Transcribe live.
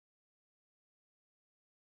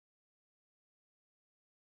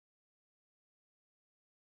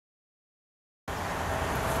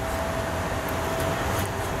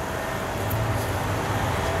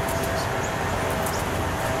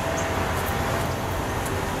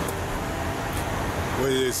What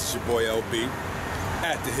it is, it's your boy LB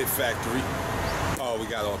at the Hit Factory. Oh, we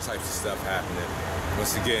got all types of stuff happening.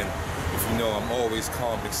 Once again, if you know, I'm always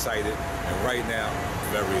calm, excited, and right now,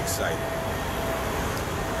 very excited.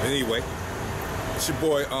 Anyway, it's your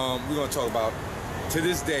boy. We're gonna talk about, to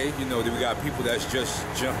this day, you know, that we got people that's just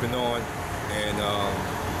jumping on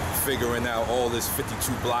and figuring out all this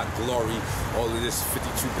 52 block glory, all of this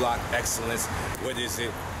 52 block excellence. What is it?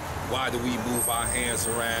 Why do we move our hands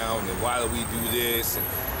around, and why do we do this, and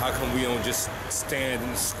how come we don't just stand in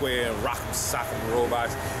the square and rock them, sock them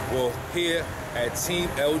robots? Well, here at Team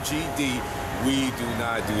LGD, we do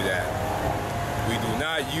not do that. We do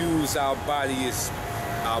not use our bodies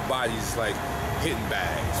like hitting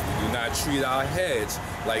bags. We do not treat our heads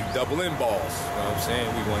like double in balls. You know what I'm saying?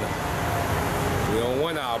 We don't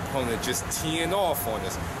want our opponent just teeing off on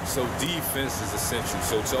us. So defense is essential.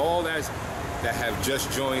 So to all that have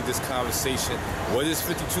just joined this conversation, what is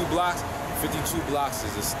 52 blocks? 52 blocks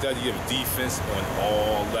is a study of defense on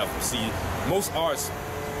all levels. See, most arts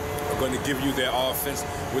are going to give you their offense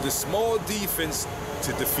with a small defense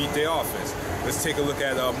to defeat their offense. Let's take a look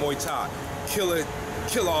at Muay Thai. Killer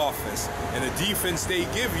offense. And the defense they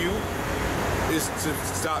give you is to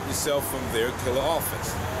stop yourself from their killer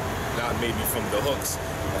offense. Not maybe from the hooks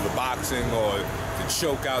of the boxing or the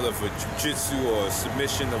choke out of a jiu-jitsu or a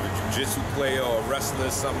submission of a jiu-jitsu player or a wrestler,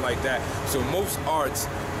 something like that. So most arts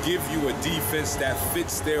give you a defense that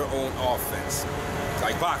fits their own offense.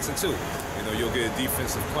 Like boxing too. You know, you'll get a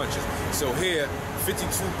defensive punches. So here, 52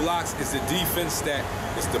 blocks is the defense that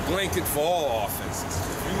is the blanket for all offenses.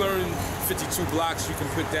 If you learn 52 blocks, you can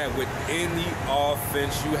put that with any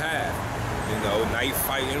offense you have. You know, knife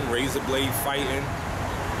fighting, razor blade fighting.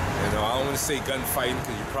 You know, I don't want to say gunfighting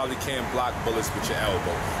because you probably can't block bullets with your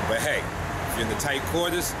elbow. But hey, if you're in the tight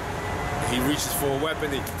quarters, he reaches for a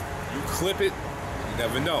weapon, and you clip it, you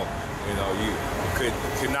never know. You know, you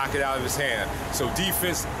could knock it out of his hand. So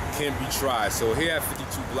defense can be tried. So here at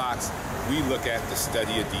 52 blocks, we look at the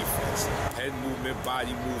study of defense. Head movement,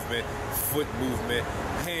 body movement, foot movement,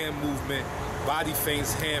 hand movement, body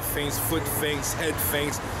feints, hand feints, foot feints, head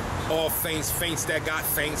feints, all feints, feints that got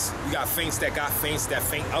feints. We got feints that got feints that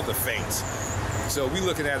feint other feints. So we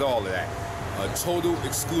looking at all of that. A total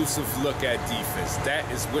exclusive look at defense. That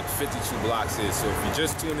is what 52 blocks is. So if you're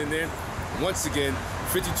just tuning in, once again,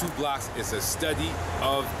 52 blocks is a study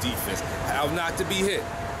of defense. How not to be hit.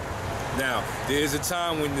 Now, there is a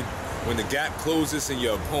time when the gap closes and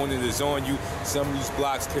your opponent is on you. Some of these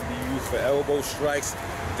blocks can be used for elbow strikes.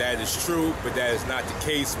 That is true, but that is not the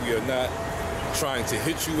case. We are not trying to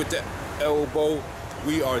hit you with the elbow.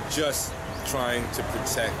 We are just trying to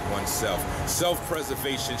protect oneself.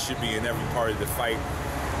 Self-preservation should be in every part of the fight.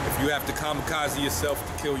 If you have to kamikaze yourself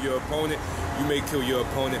to kill your opponent, you may kill your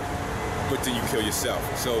opponent, but then you kill yourself.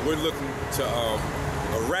 So we're looking to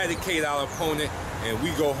eradicate our opponent, and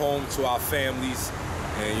we go home to our families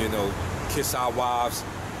and, you know, kiss our wives,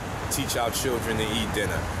 teach our children to eat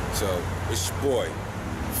dinner. So it's your boy,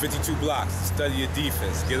 52 blocks, study your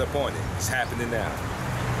defense, get up on it. It's happening now.